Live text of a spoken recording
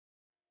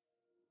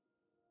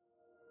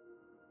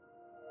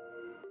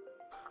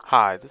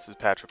Hi, this is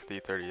Patrick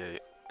with E38.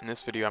 In this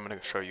video I'm going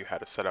to show you how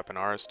to set up an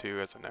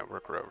RS2 as a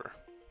network rover.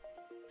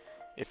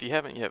 If you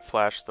haven't yet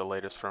flashed the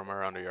latest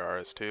firmware under your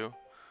RS2,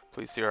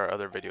 please see our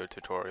other video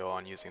tutorial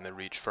on using the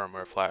Reach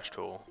firmware flash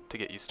tool to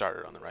get you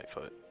started on the right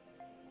foot.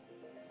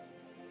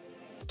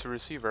 To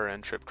receive our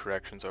NTRIP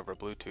corrections over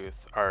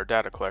Bluetooth, our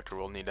data collector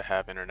will need to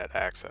have internet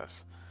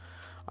access.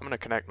 I'm going to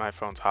connect my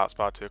phone's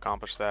hotspot to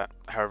accomplish that.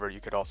 However,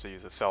 you could also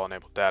use a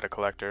cell-enabled data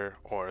collector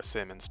or a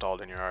SIM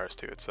installed in your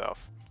RS2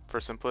 itself.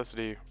 For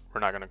simplicity, we're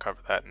not going to cover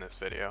that in this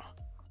video.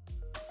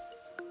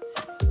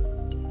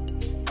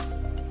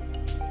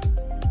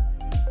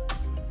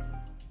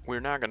 We're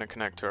now going to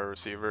connect to our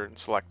receiver and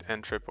select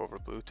NTRIP over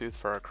Bluetooth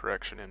for our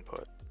correction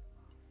input.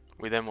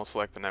 We then will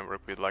select the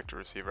network we'd like to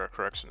receive our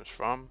corrections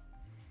from.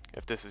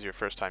 If this is your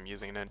first time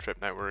using an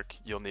NTRIP network,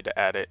 you'll need to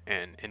add it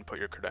and input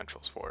your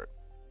credentials for it.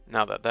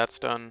 Now that that's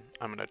done,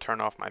 I'm going to turn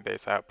off my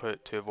base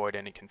output to avoid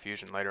any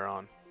confusion later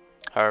on.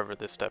 However,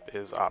 this step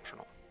is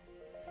optional.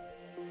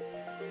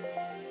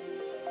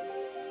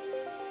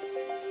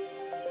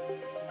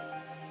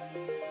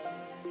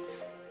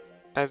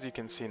 As you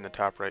can see in the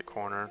top right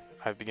corner,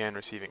 I've began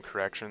receiving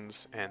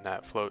corrections, and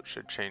that float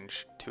should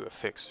change to a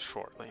fix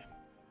shortly.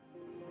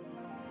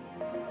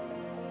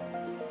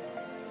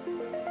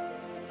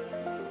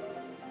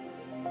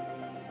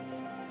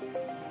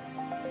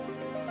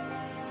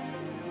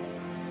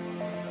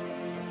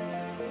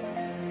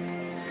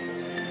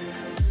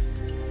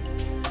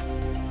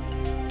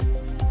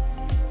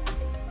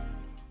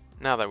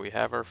 Now that we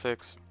have our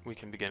fix, we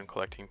can begin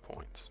collecting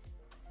points.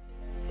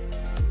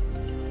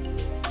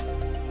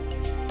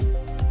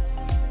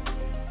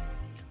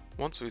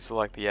 Once we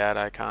select the add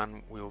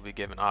icon, we will be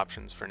given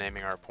options for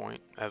naming our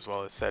point, as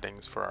well as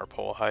settings for our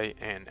pole height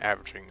and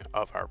averaging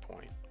of our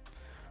point.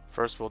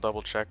 First, we'll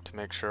double check to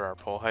make sure our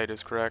pole height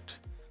is correct,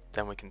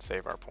 then we can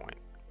save our point.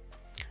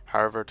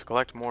 However, to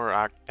collect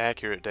more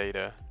accurate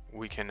data,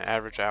 we can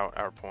average out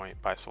our point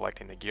by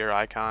selecting the gear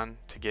icon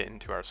to get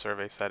into our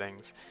survey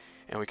settings,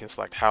 and we can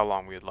select how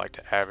long we would like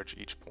to average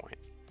each point.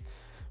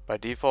 By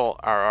default,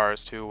 our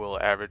RS2 will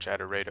average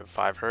at a rate of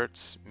 5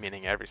 Hz,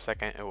 meaning every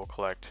second it will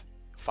collect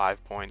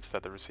 5 points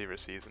that the receiver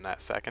sees in that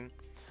second.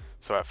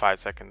 So at 5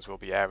 seconds we'll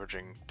be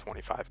averaging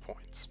 25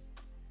 points.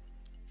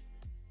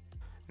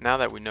 Now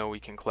that we know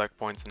we can collect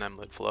points in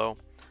Emlid Flow,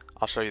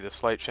 I'll show you the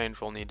slight change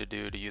we'll need to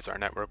do to use our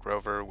network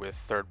rover with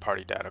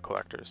third-party data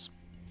collectors.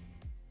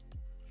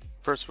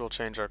 First, we'll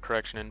change our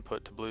correction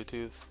input to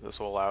Bluetooth. This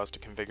will allow us to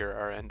configure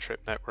our NTRIP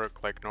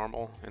network like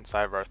normal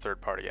inside of our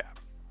third-party app.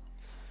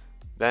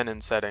 Then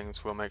in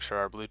settings, we'll make sure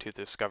our Bluetooth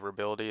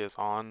discoverability is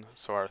on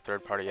so our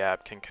third-party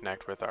app can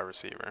connect with our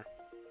receiver.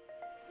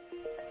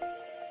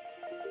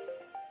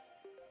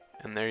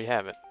 And there you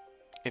have it.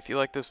 If you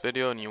like this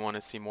video and you want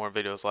to see more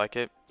videos like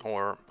it,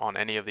 or on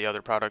any of the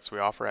other products we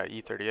offer at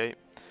E38,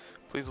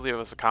 please leave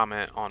us a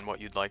comment on what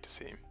you'd like to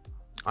see.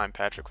 I'm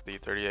Patrick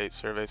with E38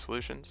 Survey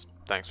Solutions.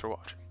 Thanks for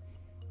watching.